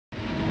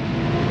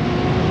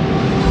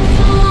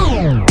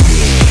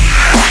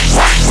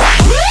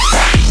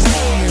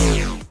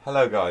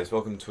Hello guys,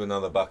 welcome to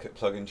another Bukkit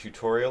plugin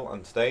tutorial,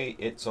 and today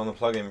it's on a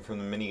plugin from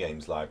the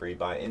Minigames library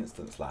by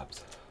Instance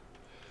Labs.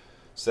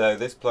 So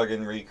this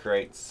plugin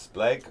recreates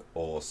Splegg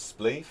or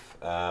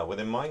Spleef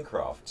within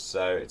Minecraft,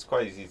 so it's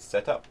quite easy to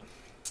set up.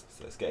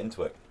 So let's get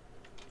into it.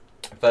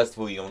 First of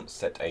all, you want to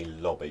set a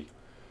lobby.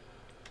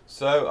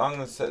 So I'm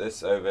going to set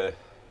this over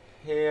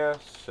here,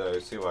 so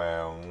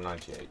CYL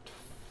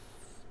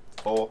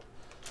 98.4,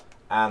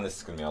 and this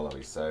is going to be our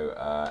lobby.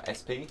 So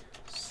SP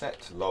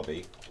set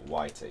lobby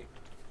YT.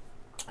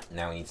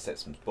 Now we need to set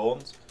some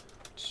spawns,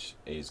 which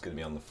is going to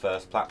be on the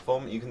first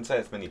platform. You can set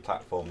as many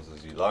platforms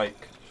as you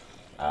like,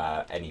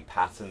 any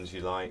patterns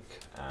you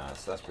like,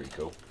 so that's pretty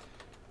cool.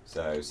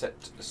 So set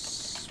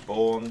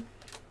spawn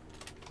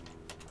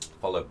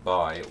followed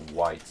by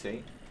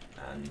YT,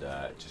 and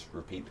just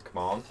repeat the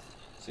command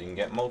so you can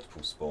get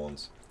multiple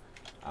spawns.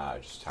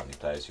 Just how many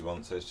players you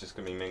want, so it's just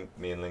going to be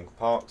me and Lincoln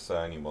Park, so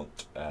I only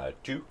want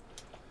 2.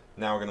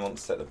 Now we're going to want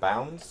to set the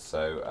bounds,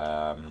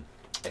 so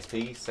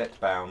SP set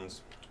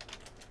bounds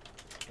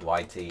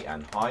YT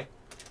and high,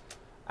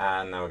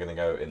 and now we're going to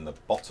go in the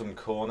bottom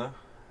corner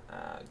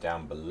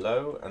down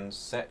below and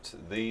set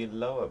the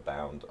lower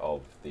bound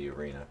of the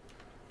arena.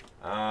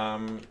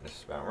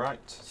 That's about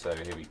right, so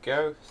here we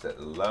go, set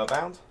the lower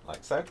bound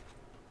like so,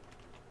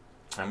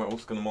 and we're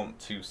also going to want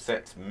to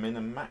set min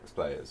and max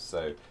players,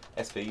 so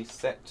SP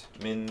set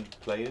min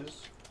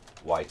players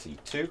YT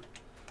 2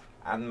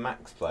 and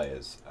max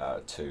players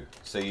 2,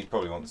 so you'd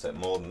probably want to set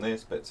more than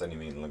this, but it's only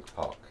me and Lincoln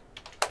Park.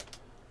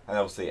 And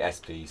obviously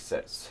SP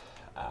sets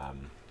all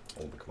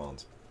the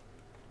commands.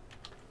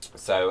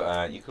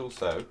 So you can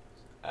also,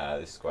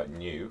 this is quite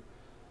new,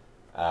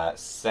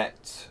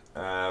 set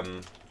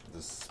the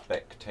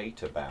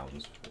spectator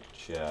bounds,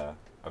 which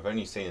I've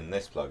only seen in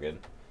this plugin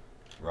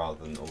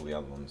rather than all the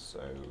other ones.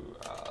 So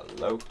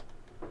low,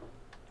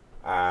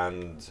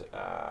 and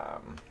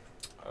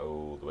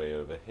all the way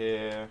over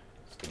here,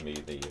 it's going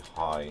to be the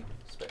high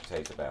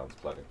spectator bounds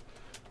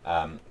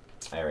plugin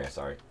area.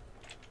 Sorry.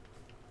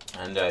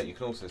 And you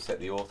can also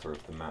set the author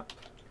of the map,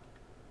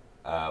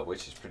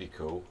 which is pretty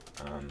cool.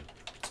 So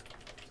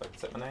I can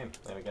set my name.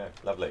 There we go.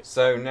 Lovely.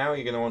 So now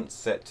you're going to want to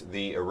set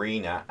the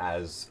arena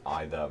as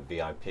either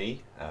VIP,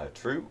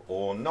 true,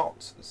 or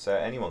not. So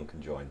anyone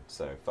can join.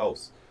 So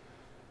false.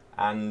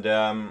 And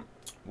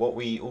what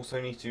we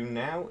also need to do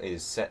now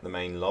is set the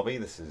main lobby.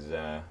 This is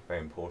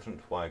very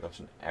important. Why I got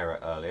an error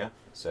earlier.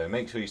 So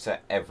make sure you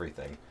set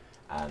everything,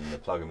 and the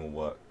plugin will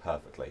work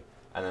perfectly.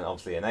 And then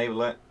obviously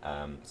enable it.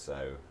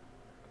 So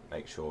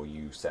make sure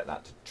you set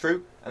that to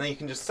true, and then you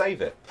can just save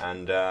it,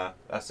 and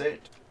that's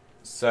it.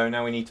 So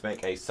now we need to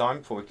make a sign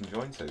before we can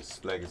join. So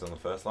Splegg is on the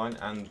first line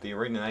and the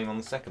arena name on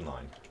the second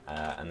line,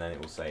 and then it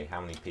will say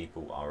how many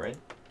people are in.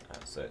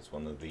 So it's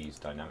one of these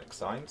dynamic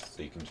signs,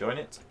 so you can join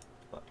it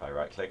by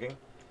right clicking,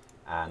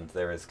 and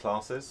there is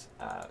classes,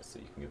 so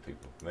you can give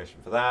people permission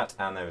for that,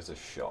 and there is a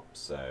shop,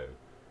 so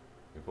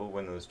give all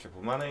winners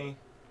triple money.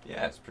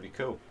 Yeah, it's pretty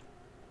cool.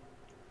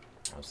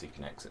 Obviously you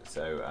can exit,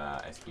 so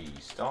SP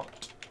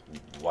start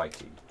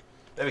YT.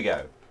 There we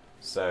go.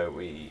 So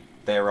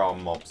there are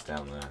mobs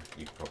down there.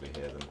 You can probably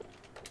hear them.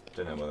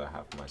 Don't know whether I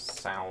have my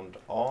sound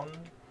on,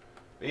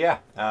 but yeah,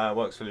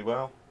 works really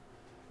well.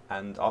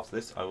 And after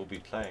this, I will be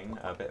playing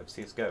a bit of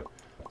CS:GO.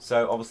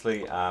 So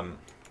obviously,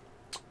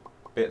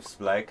 bit of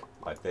Splegg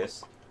like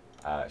this,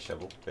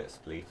 shovel, bit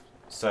of Spleef.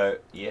 So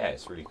yeah,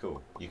 it's really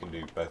cool. You can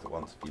do both at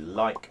once if you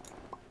like,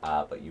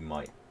 but you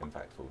might in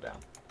fact fall down.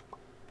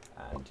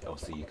 And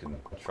obviously you can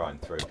try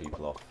and throw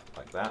people off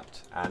like that,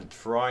 and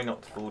try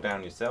not to fall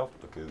down yourself,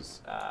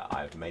 because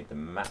I've made the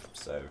map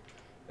so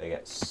they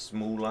get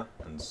smaller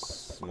and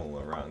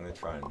smaller. Right, I'm going to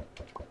try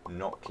and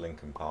knock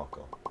Lincoln Park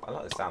off. I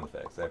like the sound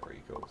effects, they're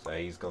pretty cool. So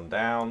he's gone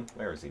down.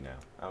 Where is he now?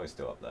 Oh, he's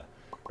still up there.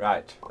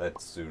 Right,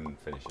 let's soon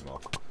finish him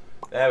off.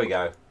 There we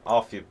go,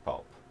 off you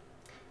pop.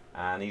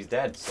 And he's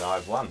dead, so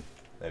I've won.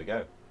 There we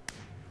go.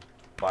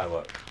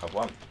 Firework, I've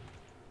won.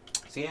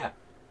 So yeah,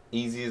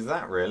 easy as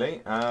that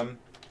really.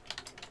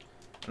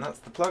 And that's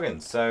the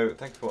plugin. So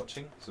thanks for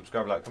watching.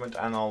 Subscribe, like, comment,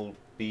 and I'll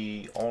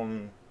be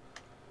on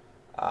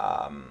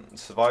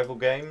survival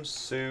games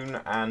soon,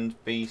 and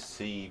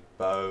BC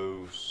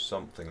Bow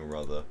something or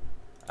other.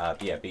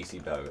 Yeah,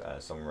 BC Bow.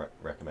 Someone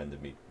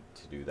recommended me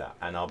to do that,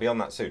 and I'll be on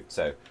that soon.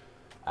 So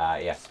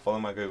yes, follow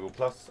my Google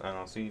Plus, and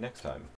I'll see you next time.